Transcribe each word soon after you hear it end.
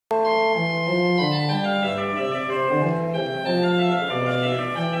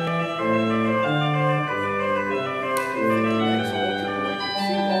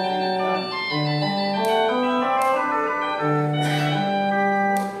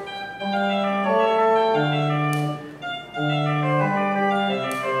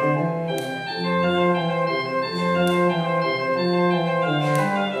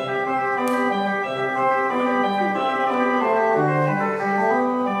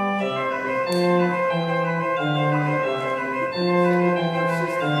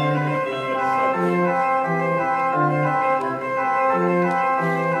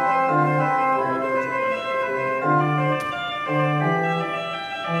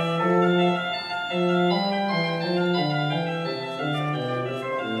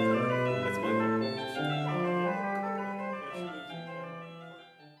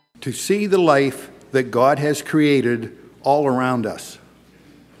to see the life that God has created all around us,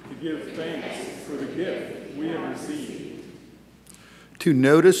 to give thanks for the gift we have received, to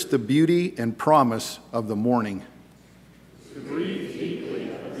notice the beauty and promise of the morning, to breathe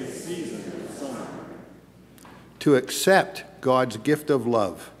deeply of the season of summer, to accept God's gift of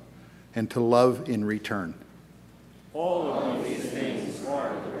love and to love in return. All of these things are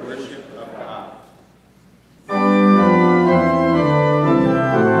the worship of God.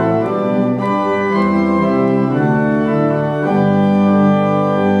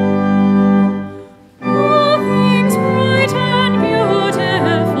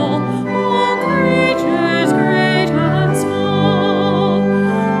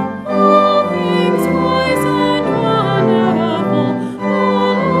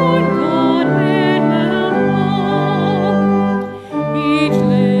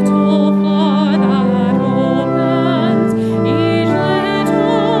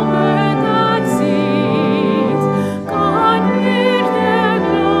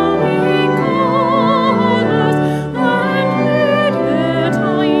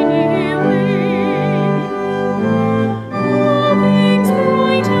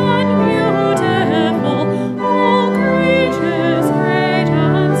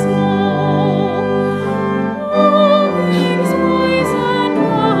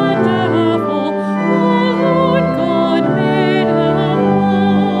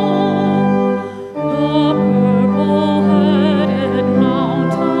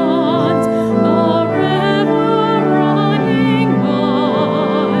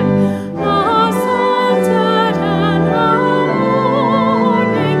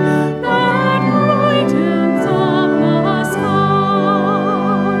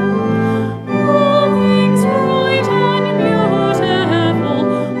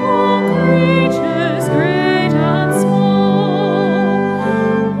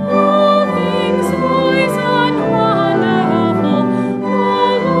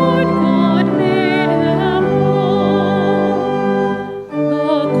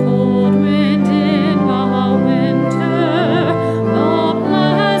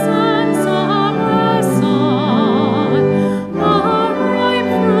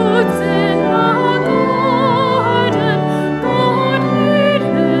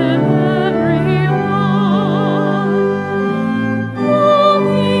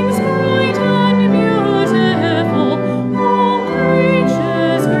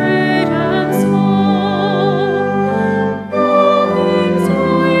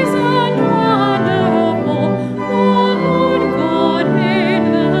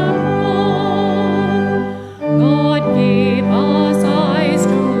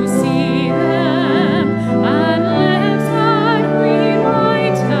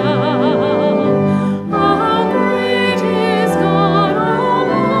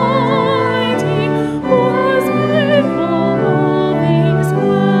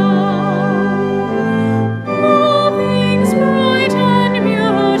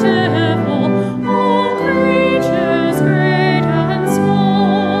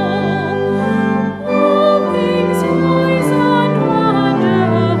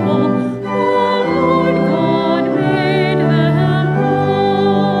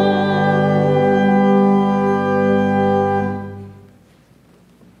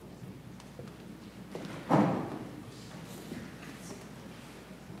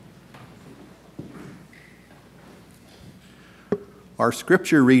 Our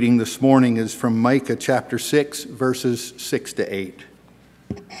scripture reading this morning is from Micah chapter 6, verses 6 to 8.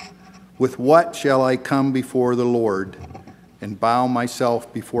 With what shall I come before the Lord and bow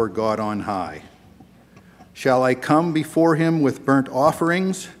myself before God on high? Shall I come before him with burnt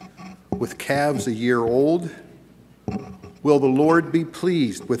offerings, with calves a year old? Will the Lord be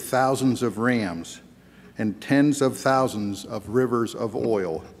pleased with thousands of rams and tens of thousands of rivers of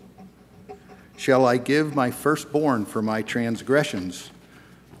oil? Shall I give my firstborn for my transgressions,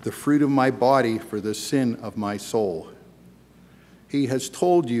 the fruit of my body for the sin of my soul? He has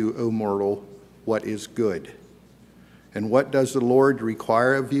told you, O mortal, what is good. And what does the Lord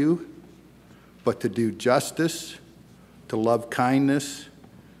require of you? But to do justice, to love kindness,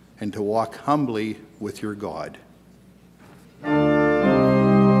 and to walk humbly with your God.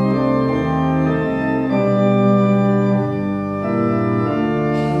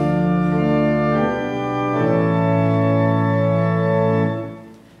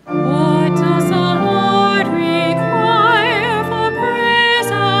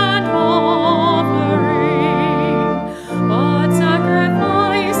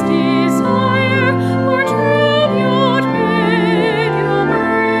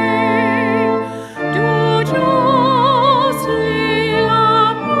 Joy.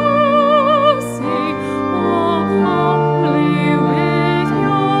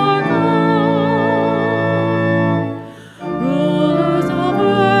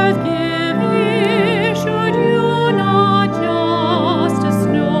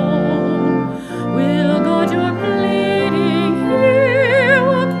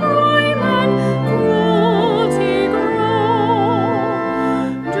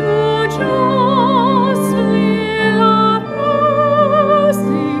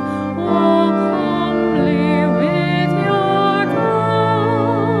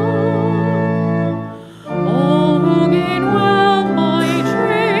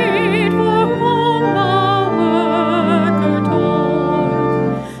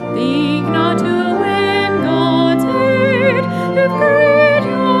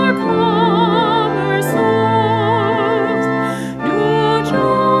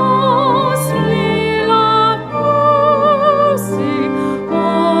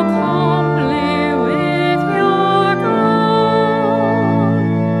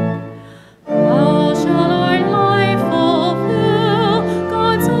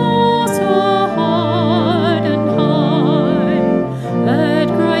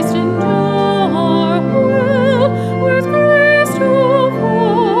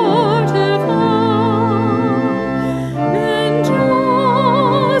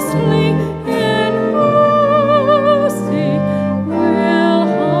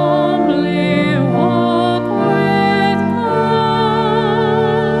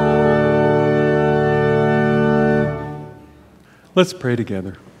 Let's pray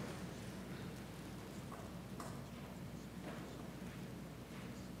together.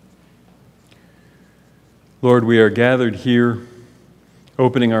 Lord, we are gathered here,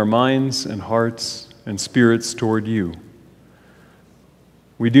 opening our minds and hearts and spirits toward you.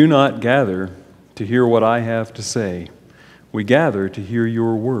 We do not gather to hear what I have to say. We gather to hear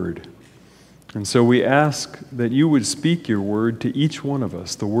your word. And so we ask that you would speak your word to each one of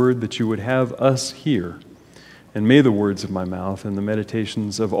us, the word that you would have us hear. And may the words of my mouth and the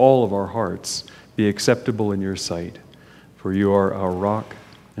meditations of all of our hearts be acceptable in your sight, for you are our rock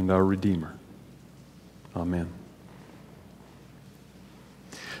and our Redeemer. Amen.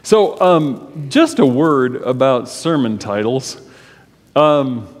 So, just a word about sermon titles.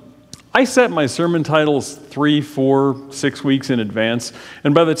 I set my sermon titles 3, 4, 6 weeks in advance,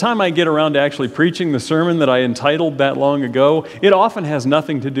 and by the time I get around to actually preaching the sermon that I entitled that long ago, it often has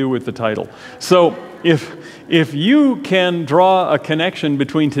nothing to do with the title. So, if you can draw a connection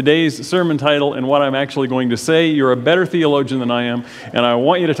between today's sermon title and what I'm actually going to say, you're a better theologian than I am, and I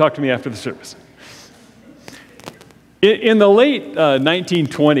want you to talk to me after the service. In the late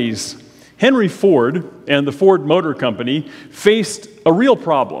 1920s, Henry Ford and the Ford Motor Company faced a real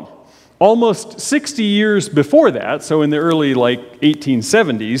problem. Almost 60 years before that, so in the early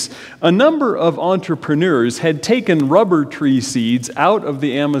 1870s, a number of entrepreneurs had taken rubber tree seeds out of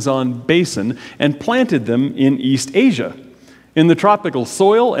the Amazon basin and planted them in East Asia. In the tropical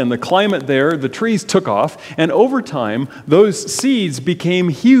soil and the climate there, the trees took off, and over time, those seeds became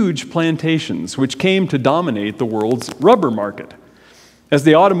huge plantations, which came to dominate the world's rubber market. As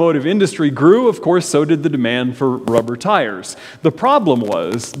the automotive industry grew, of course, so did the demand for rubber tires. The problem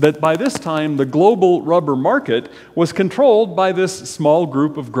was that by this time, the global rubber market was controlled by this small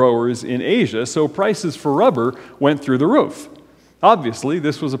group of growers in Asia, so prices for rubber went through the roof. Obviously,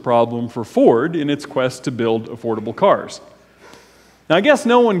 this was a problem for Ford in its quest to build affordable cars. Now, I guess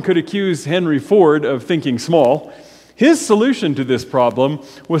no one could accuse Henry Ford of thinking small. His solution to this problem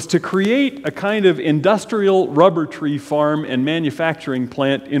was to create a kind of industrial rubber tree farm and manufacturing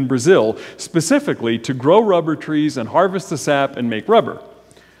plant in Brazil, specifically to grow rubber trees and harvest the sap and make rubber.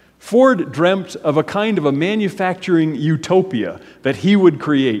 Ford dreamt of a kind of a manufacturing utopia that he would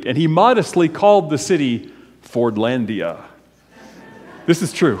create, and he modestly called the city Fordlandia. This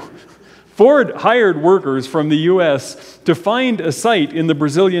is true. Ford hired workers from the U.S. to find a site in the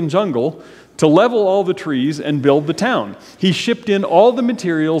Brazilian jungle to level all the trees and build the town. He shipped in all the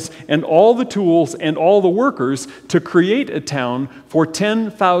materials and all the tools and all the workers to create a town for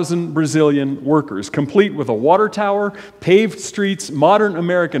 10,000 Brazilian workers, complete with a water tower, paved streets, modern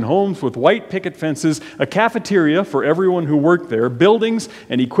American homes with white picket fences, a cafeteria for everyone who worked there, buildings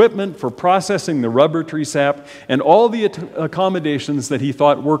and equipment for processing the rubber tree sap, and all the accommodations that he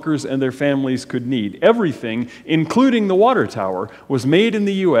thought workers and their families could need. Everything, including the water tower, was made in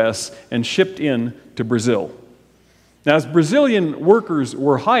the U.S. and shipped in to Brazil. Now, as Brazilian workers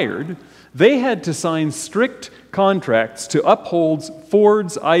were hired, they had to sign strict contracts to uphold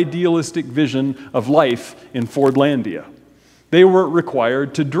Ford's idealistic vision of life in Fordlandia. They were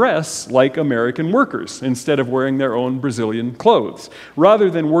required to dress like American workers instead of wearing their own Brazilian clothes. Rather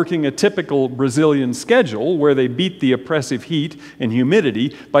than working a typical Brazilian schedule where they beat the oppressive heat and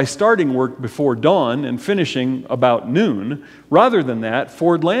humidity by starting work before dawn and finishing about noon, rather than that,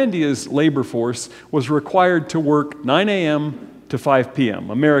 Fordlandia's labor force was required to work 9 a.m. to 5 p.m.,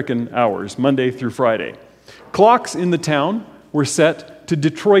 American hours, Monday through Friday. Clocks in the town were set to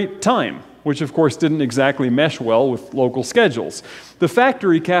Detroit time, which of course didn't exactly mesh well with local schedules. The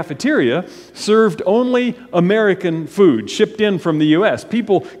factory cafeteria served only American food shipped in from the U.S.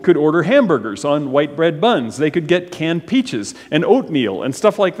 People could order hamburgers on white bread buns. They could get canned peaches and oatmeal and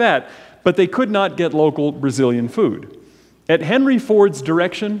stuff like that, but they could not get local Brazilian food. At Henry Ford's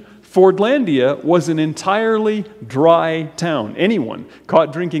direction, Fordlandia was an entirely dry town. Anyone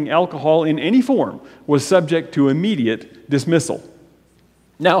caught drinking alcohol in any form was subject to immediate dismissal.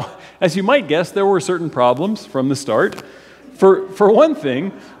 Now, as you might guess, there were certain problems from the start. For one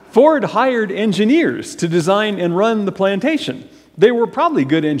thing, Ford hired engineers to design and run the plantation. They were probably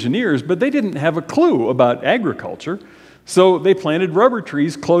good engineers, but they didn't have a clue about agriculture, so they planted rubber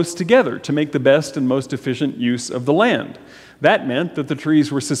trees close together to make the best and most efficient use of the land. That meant that the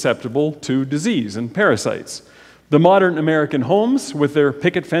trees were susceptible to disease and parasites. The modern American homes, with their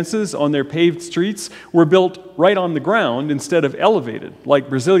picket fences on their paved streets, were built right on the ground instead of elevated, like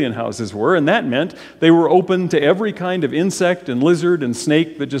Brazilian houses were, and that meant they were open to every kind of insect and lizard and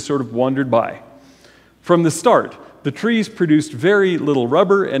snake that just sort of wandered by. From the start, the trees produced very little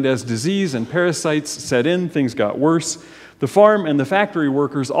rubber, and as disease and parasites set in, things got worse. The farm and the factory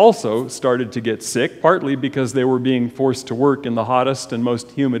workers also started to get sick, partly because they were being forced to work in the hottest and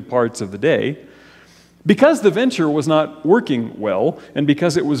most humid parts of the day. Because the venture was not working well, and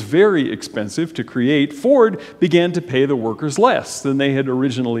because it was very expensive to create, Ford began to pay the workers less than they had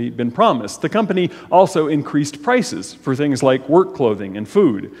originally been promised. The company also increased prices for things like work clothing and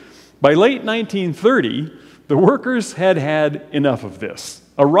food. By late 1930, the workers had had enough of this.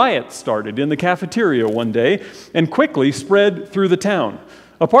 A riot started in the cafeteria one day and quickly spread through the town.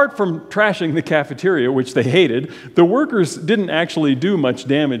 Apart from trashing the cafeteria, which they hated, the workers didn't actually do much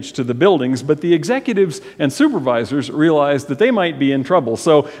damage to the buildings, but the executives and supervisors realized that they might be in trouble.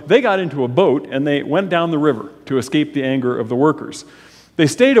 So they got into a boat and they went down the river to escape the anger of the workers. They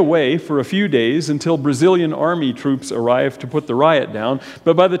stayed away for a few days until Brazilian army troops arrived to put the riot down,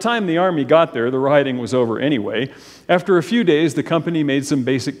 but by the time the army got there, the rioting was over anyway. After a few days, the company made some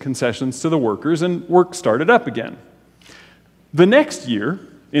basic concessions to the workers and work started up again. The next year,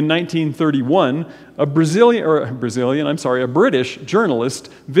 in 1931, a British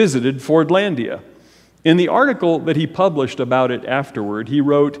journalist visited Fordlandia. In the article that he published about it afterward, he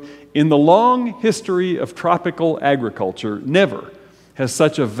wrote, "In the long history of tropical agriculture, never has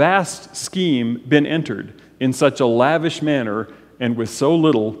such a vast scheme been entered in such a lavish manner and with so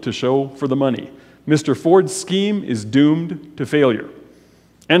little to show for the money. Mr. Ford's scheme is doomed to failure."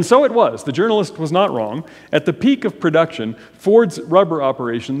 And so it was. The journalist was not wrong. At the peak of production, Ford's rubber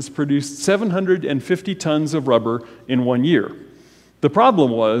operations produced 750 tons of rubber in 1 year. The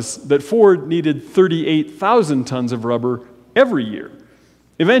problem was that Ford needed 38,000 tons of rubber every year.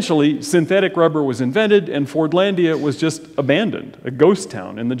 Eventually, synthetic rubber was invented, and Fordlandia was just abandoned, a ghost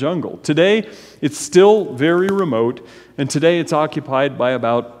town in the jungle. Today, it's still very remote, and today it's occupied by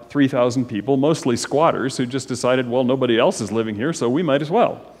about 3,000 people, mostly squatters who just decided, well, nobody else is living here, so we might as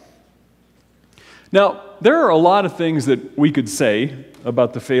well. Now, there are a lot of things that we could say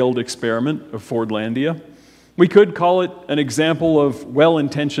about the failed experiment of Fordlandia. We could call it an example of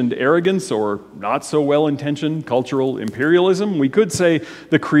well-intentioned arrogance or not so well-intentioned cultural imperialism. We could say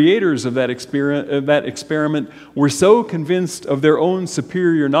the creators of that experiment were so convinced of their own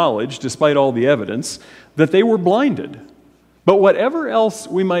superior knowledge, despite all the evidence, that they were blinded. But whatever else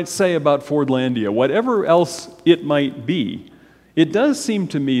we might say about Fordlandia, whatever else it might be, it does seem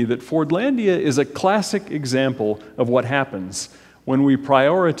to me that Fordlandia is a classic example of what happens when we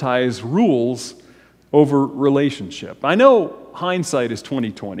prioritize rules over relationship. I know hindsight is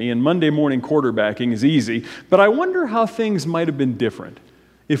 20/20 and Monday morning quarterbacking is easy, but I wonder how things might have been different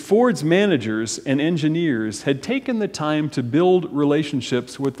if Ford's managers and engineers had taken the time to build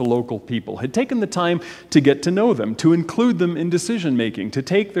relationships with the local people, had taken the time to get to know them, to include them in decision making, to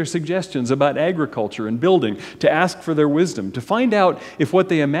take their suggestions about agriculture and building, to ask for their wisdom, to find out if what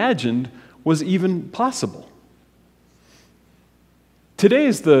they imagined was even possible. Today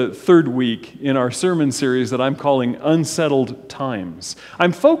is the third week in our sermon series that I'm calling Unsettled Times.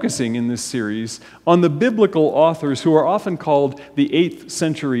 I'm focusing in this series on the biblical authors who are often called the 8th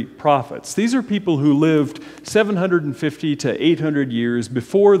century prophets. These are people who lived 750 to 800 years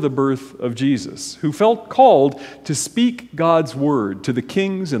before the birth of Jesus, who felt called to speak God's word to the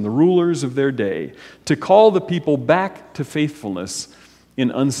kings and the rulers of their day, to call the people back to faithfulness in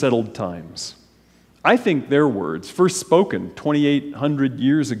unsettled times. I think their words, first spoken 2,800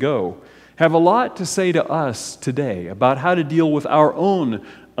 years ago, have a lot to say to us today about how to deal with our own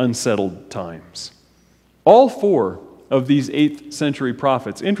unsettled times. All four of these 8th century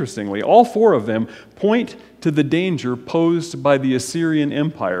prophets, interestingly, all four of them point to the danger posed by the Assyrian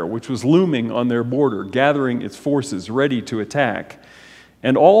Empire, which was looming on their border, gathering its forces ready to attack.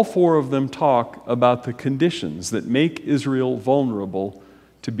 And all four of them talk about the conditions that make Israel vulnerable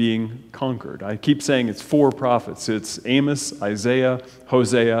to being conquered. I keep saying it's four prophets. It's Amos, Isaiah,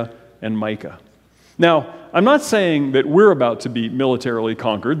 Hosea, and Micah. Now, I'm not saying that we're about to be militarily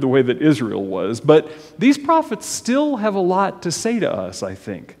conquered the way that Israel was, but these prophets still have a lot to say to us, I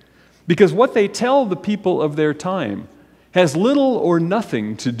think, because what they tell the people of their time has little or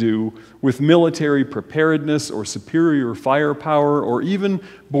nothing to do with military preparedness or superior firepower or even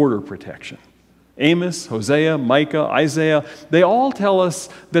border protection. Amos, Hosea, Micah, Isaiah, they all tell us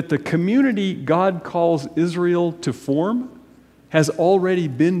that the community God calls Israel to form has already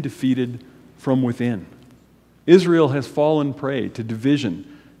been defeated from within. Israel has fallen prey to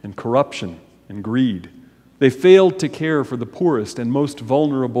division and corruption and greed. They failed to care for the poorest and most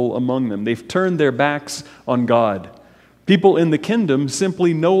vulnerable among them. They've turned their backs on God. People in the kingdom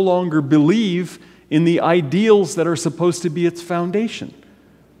simply no longer believe in the ideals that are supposed to be its foundation.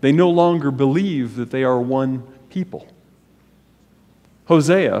 They no longer believe that they are one people.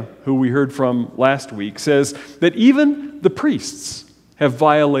 Hosea, who we heard from last week, says that even the priests have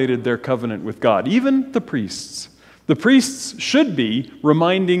violated their covenant with God. Even the priests. The priests should be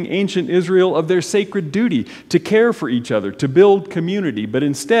reminding ancient Israel of their sacred duty to care for each other, to build community. But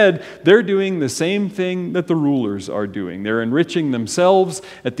instead, they're doing the same thing that the rulers are doing. They're enriching themselves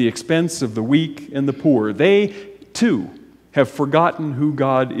at the expense of the weak and the poor. They, too, have forgotten who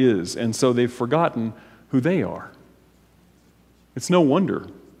God is, and so they've forgotten who they are. It's no wonder,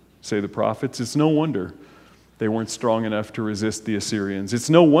 say the prophets, it's no wonder they weren't strong enough to resist the Assyrians. It's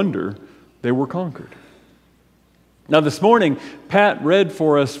no wonder they were conquered. Now this morning, Pat read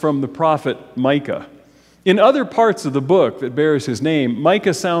for us from the prophet Micah. In other parts of the book that bears his name,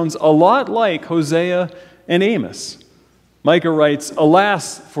 Micah sounds a lot like Hosea and Amos. Micah writes,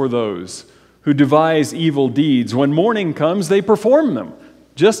 "Alas for those who devise evil deeds. When morning comes, they perform them,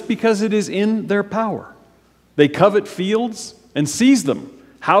 just because it is in their power. They covet fields and seize them,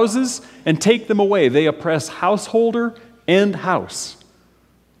 houses and take them away. They oppress householder and house."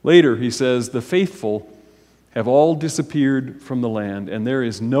 Later, he says, "The faithful have all disappeared from the land, and there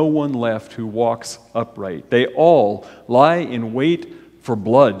is no one left who walks upright. They all lie in wait for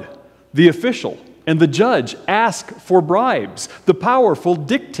blood. The official and the judge ask for bribes. The powerful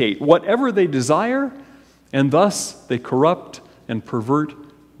dictate whatever they desire, and thus they corrupt and pervert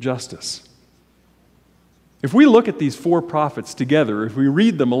justice." If we look at these four prophets together, if we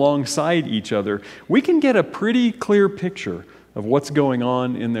read them alongside each other, we can get a pretty clear picture of what's going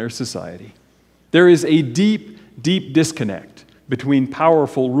on in their society. There is a deep, deep disconnect between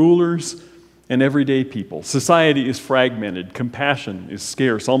powerful rulers and everyday people. Society is fragmented. Compassion is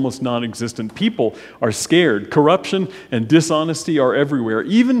scarce, almost non-existent. People are scared. Corruption and dishonesty are everywhere.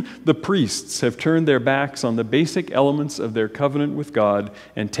 Even the priests have turned their backs on the basic elements of their covenant with God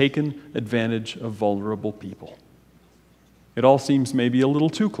and taken advantage of vulnerable people. It all seems maybe a little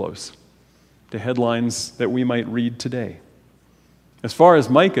too close to headlines that we might read today. As far as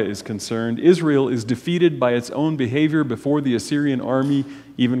Micah is concerned, Israel is defeated by its own behavior before the Assyrian army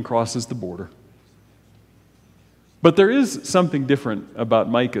even crosses the border. But there is something different about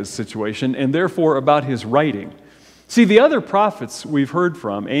Micah's situation, and therefore about his writing. See, the other prophets we've heard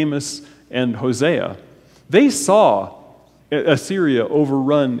from, Amos and Hosea, they saw Assyria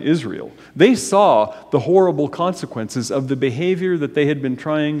overrun Israel. They saw the horrible consequences of the behavior that they had been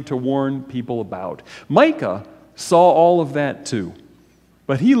trying to warn people about. Micah saw all of that too.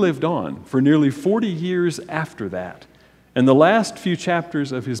 But he lived on for nearly 40 years after that. And the last few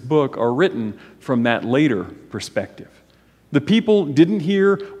chapters of his book are written from that later perspective. The people didn't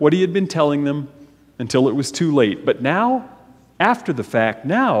hear what he had been telling them until it was too late. But now, after the fact,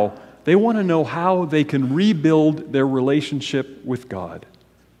 now they want to know how they can rebuild their relationship with God.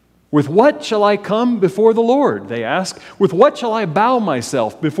 "With what shall I come before the Lord?" they ask. "With what shall I bow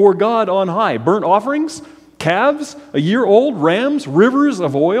myself before God on high? Burnt offerings? Calves, a year old, rams, rivers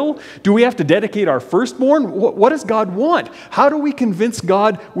of oil? Do we have to dedicate our firstborn? What does God want? How do we convince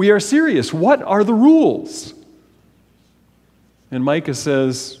God we are serious? What are the rules?" And Micah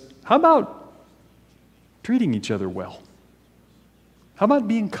says, how about treating each other well? How about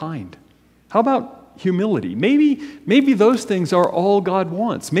being kind? How about humility? Maybe those things are all God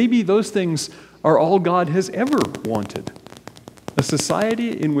wants. Maybe those things are all God has ever wanted. A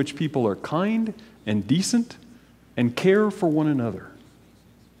society in which people are kind and decent and care for one another.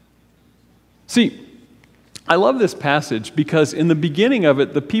 See, I love this passage because in the beginning of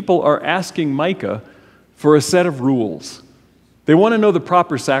it, the people are asking Micah for a set of rules. They want to know the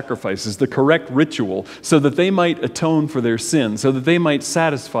proper sacrifices, the correct ritual, so that they might atone for their sin, so that they might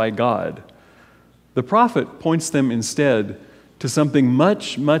satisfy God. The prophet points them instead to something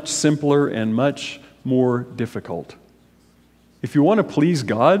much, much simpler and much more difficult. If you want to please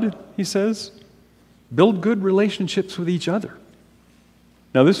God, he says, build good relationships with each other.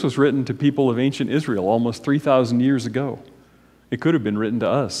 Now, this was written to people of ancient Israel almost 3,000 years ago. It could have been written to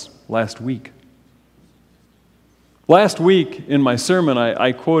us last week. Last week in my sermon,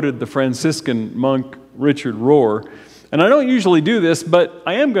 I quoted the Franciscan monk Richard Rohr, and I don't usually do this, but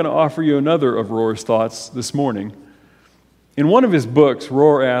I am going to offer you another of Rohr's thoughts this morning. In one of his books,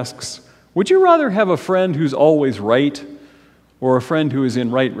 Rohr asks, would you rather have a friend who's always right or a friend who is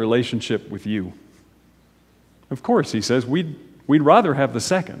in right relationship with you? Of course, he says, we'd rather have the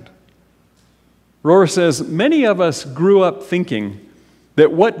second. Rohr says, many of us grew up thinking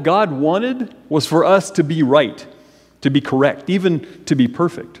that what God wanted was for us to be right, to be correct, even to be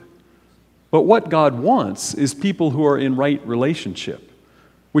perfect. But what God wants is people who are in right relationship,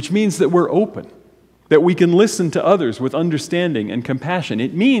 which means that we're open, that we can listen to others with understanding and compassion.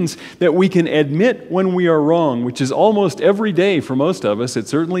 It means that we can admit when we are wrong, which is almost every day for most of us. It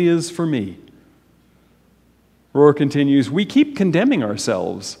certainly is for me. Rohr continues, we keep condemning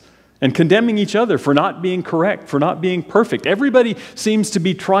ourselves and condemning each other for not being correct, for not being perfect. Everybody seems to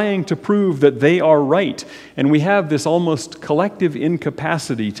be trying to prove that they are right, and we have this almost collective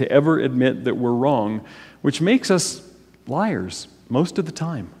incapacity to ever admit that we're wrong, which makes us liars most of the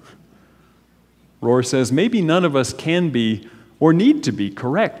time. Rohr says, maybe none of us can be or need to be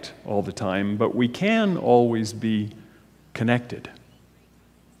correct all the time, but we can always be connected.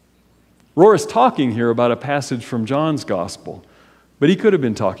 Rohr is talking here about a passage from John's Gospel, but he could have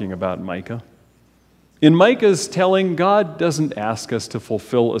been talking about Micah. In Micah's telling, God doesn't ask us to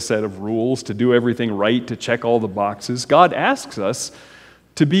fulfill a set of rules, to do everything right, to check all the boxes. God asks us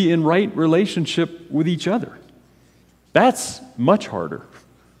to be in right relationship with each other. That's much harder.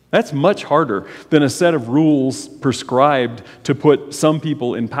 That's much harder than a set of rules prescribed to put some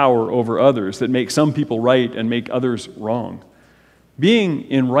people in power over others, that make some people right and make others wrong. Being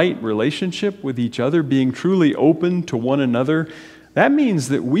in right relationship with each other, being truly open to one another, that means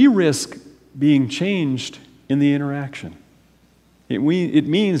that we risk being changed in the interaction. It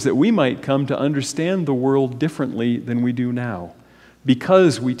means that we might come to understand the world differently than we do now,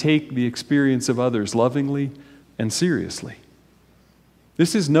 because we take the experience of others lovingly and seriously.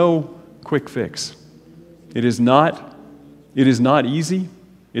 This is no quick fix. It is not easy,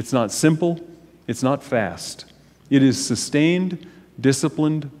 it's not simple, it's not fast. It is sustained,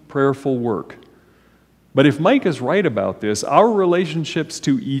 disciplined, prayerful work. But if Mike is right about this, our relationships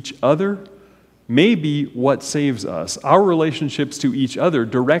to each other may be what saves us. Our relationships to each other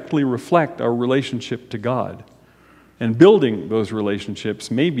directly reflect our relationship to God. And building those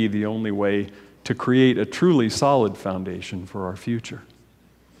relationships may be the only way to create a truly solid foundation for our future.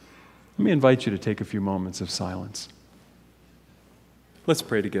 Let me invite you to take a few moments of silence. Let's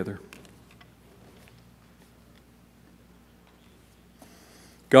pray together.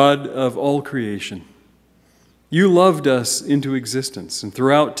 God of all creation, you loved us into existence, and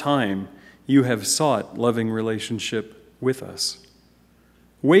throughout time, you have sought loving relationship with us.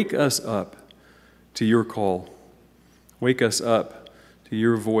 Wake us up to your call. Wake us up to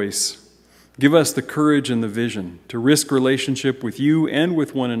your voice. Give us the courage and the vision to risk relationship with you and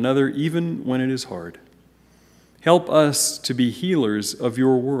with one another, even when it is hard. Help us to be healers of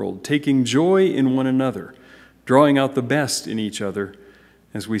your world, taking joy in one another, drawing out the best in each other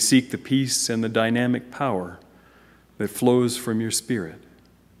as we seek the peace and the dynamic power that flows from your Spirit.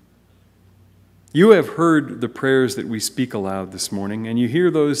 You have heard the prayers that we speak aloud this morning, and you hear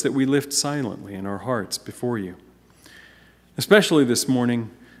those that we lift silently in our hearts before you. Especially this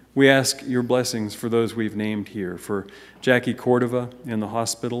morning, we ask your blessings for those we've named here, for Jackie Cordova in the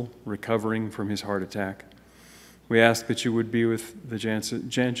hospital, recovering from his heart attack. We ask that you would be with the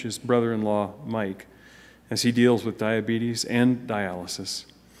Janch's brother-in-law, Mike, as he deals with diabetes and dialysis.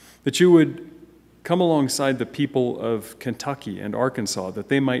 That you would come alongside the people of Kentucky and Arkansas, that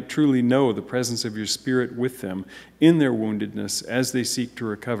they might truly know the presence of your Spirit with them in their woundedness as they seek to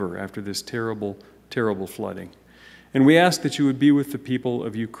recover after this terrible, terrible flooding. And we ask that you would be with the people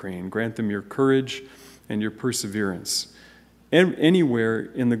of Ukraine. Grant them your courage and your perseverance. And anywhere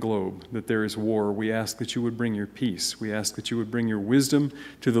in the globe that there is war, we ask that you would bring your peace. We ask that you would bring your wisdom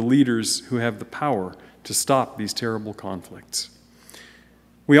to the leaders who have the power to stop these terrible conflicts.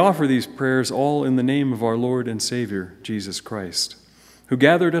 We offer these prayers all in the name of our Lord and Savior, Jesus Christ, who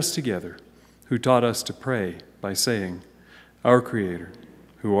gathered us together, who taught us to pray by saying, Our Creator,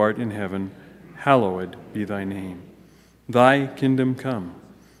 who art in heaven, hallowed be thy name. Thy kingdom come.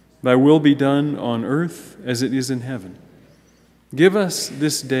 Thy will be done on earth as it is in heaven. Give us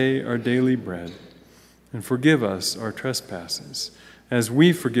this day our daily bread, and forgive us our trespasses, as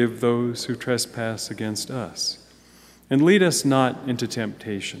we forgive those who trespass against us. And lead us not into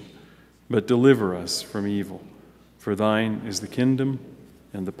temptation, but deliver us from evil. For thine is the kingdom,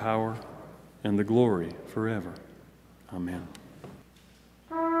 and the power, and the glory forever. Amen.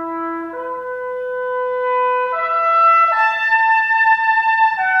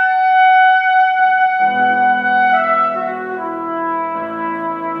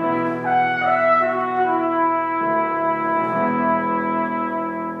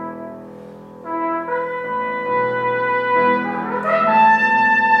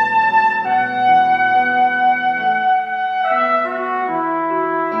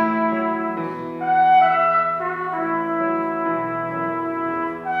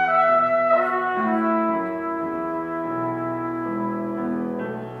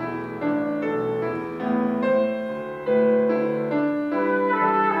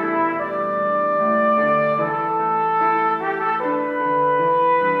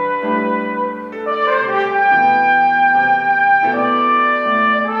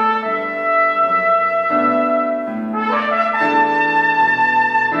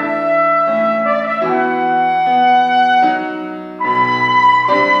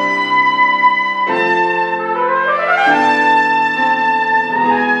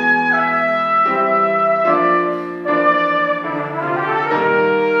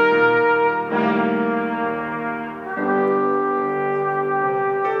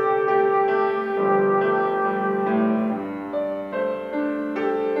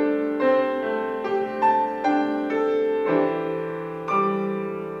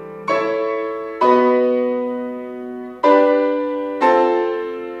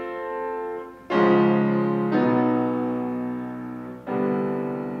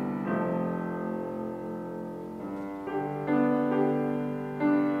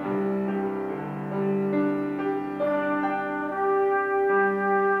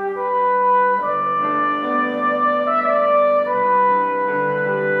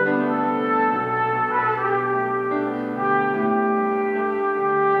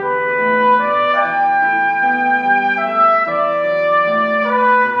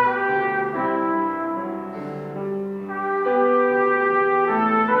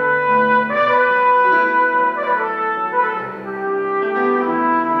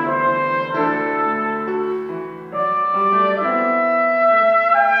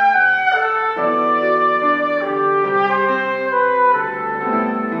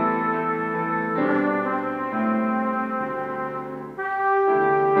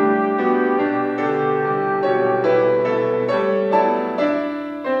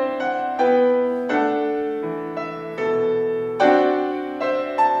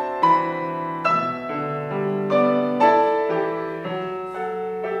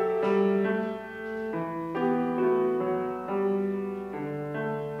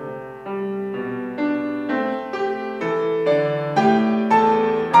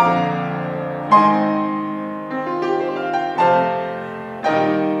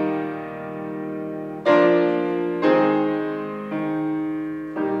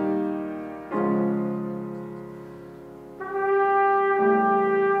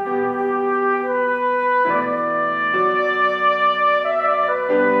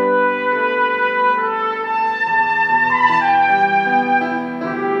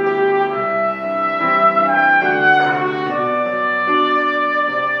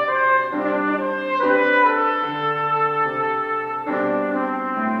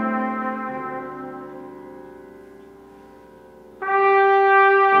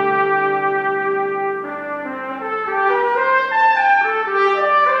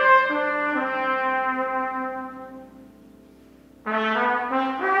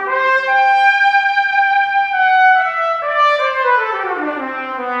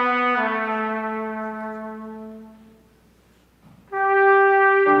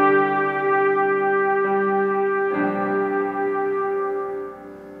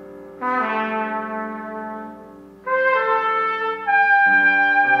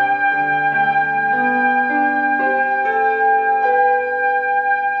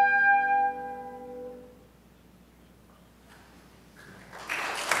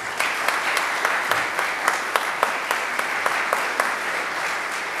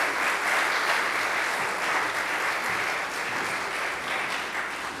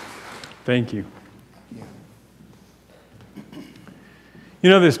 Thank you. You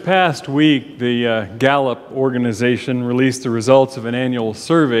know, this past week, the Gallup organization released the results of an annual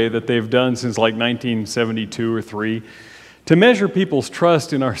survey that they've done since like 1972 or 3 to measure people's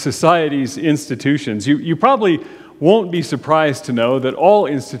trust in our society's institutions. You probably won't be surprised to know that all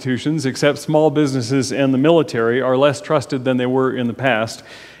institutions, except small businesses and the military, are less trusted than they were in the past,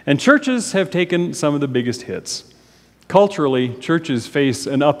 and churches have taken some of the biggest hits. Culturally, churches face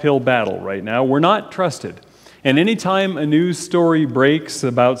an uphill battle right now. We're not trusted. And anytime a news story breaks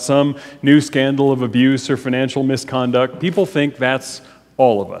about some new scandal of abuse or financial misconduct, people think that's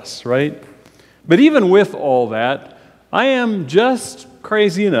all of us, right? But even with all that, I am just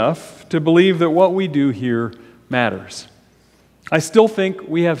crazy enough to believe that what we do here matters. I still think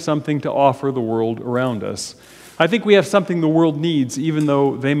we have something to offer the world around us. I think we have something the world needs, even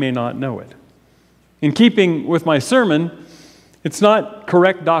though they may not know it. In keeping with my sermon, it's not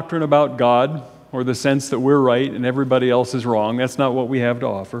correct doctrine about God or the sense that we're right and everybody else is wrong. That's not what we have to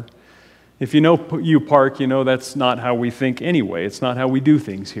offer. If you know U Park, you know that's not how we think anyway. It's not how we do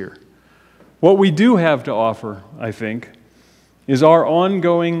things here. What we do have to offer, I think, is our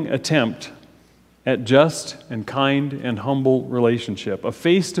ongoing attempt at just and kind and humble relationship, a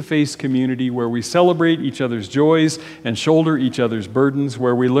face-to-face community where we celebrate each other's joys and shoulder each other's burdens,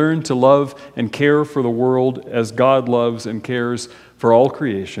 where we learn to love and care for the world as God loves and cares for all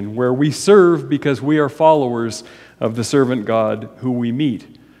creation, where we serve because we are followers of the servant God who we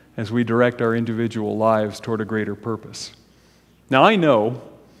meet as we direct our individual lives toward a greater purpose. Now I know,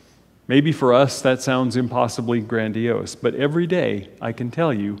 maybe for us that sounds impossibly grandiose, but every day I can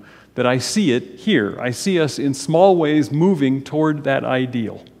tell you that I see it here. I see us in small ways moving toward that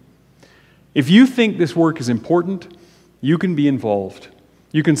ideal. If you think this work is important, you can be involved.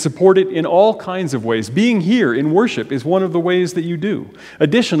 You can support it in all kinds of ways. Being here in worship is one of the ways that you do.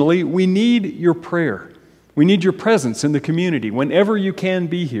 Additionally, we need your prayer. We need your presence in the community whenever you can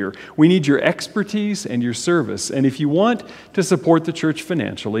be here. We need your expertise and your service. And if you want to support the church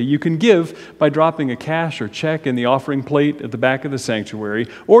financially, you can give by dropping a cash or check in the offering plate at the back of the sanctuary,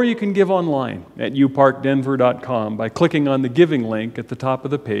 or you can give online at uparkdenver.com by clicking on the giving link at the top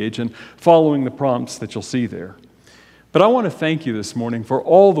of the page and following the prompts that you'll see there. But I want to thank you this morning for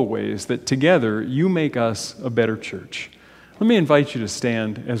all the ways that together you make us a better church. Let me invite you to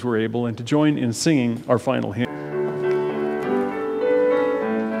stand as we're able and to join in singing our final hymn.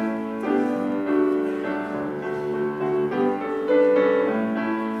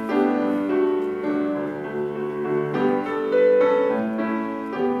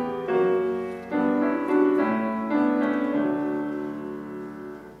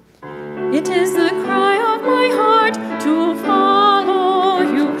 It is the cry of my heart to follow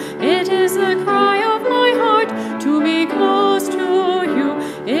you. It is the cry of my heart to be close to you.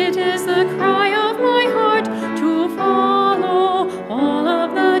 It is the cry of my heart to follow all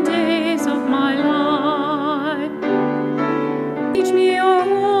of the days of my life. Teach me your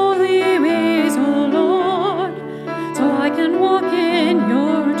holy ways, O Lord, so I can walk in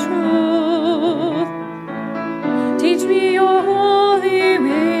your truth. Teach me your holy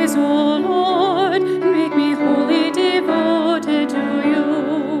ways, O Lord, and make me wholly devoted to you.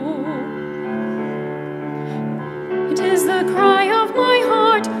 It is the cry of my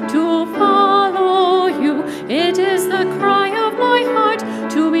heart to follow you. It is the cry of my heart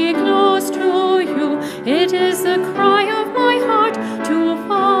to be close to you. It is the cry of my heart to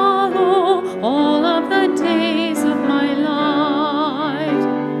follow all of the days of my life.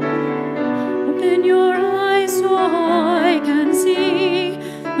 Open your eyes so I can see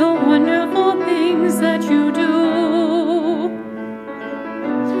the wonderful things that you do.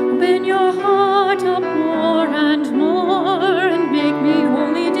 Open your heart up more and more and make me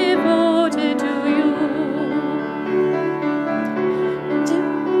wholly devoted to you.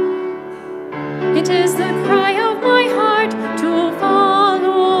 It is the cry of my heart to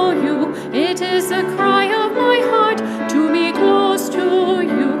follow you. It is the cry of my heart to be close to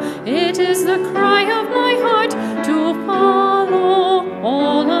you. It is the cry of my heart to follow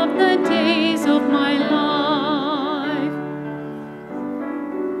all of the days of my life.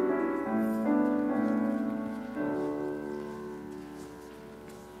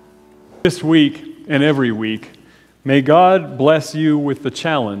 This week and every week, may God bless you with the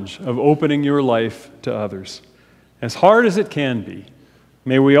challenge of opening your life to others. As hard as it can be,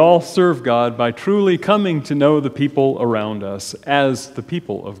 may we all serve God by truly coming to know the people around us as the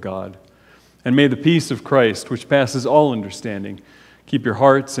people of God. And may the peace of Christ, which passes all understanding, keep your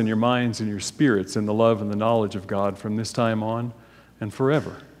hearts and your minds and your spirits in the love and the knowledge of God from this time on and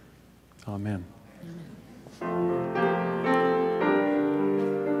forever. Amen.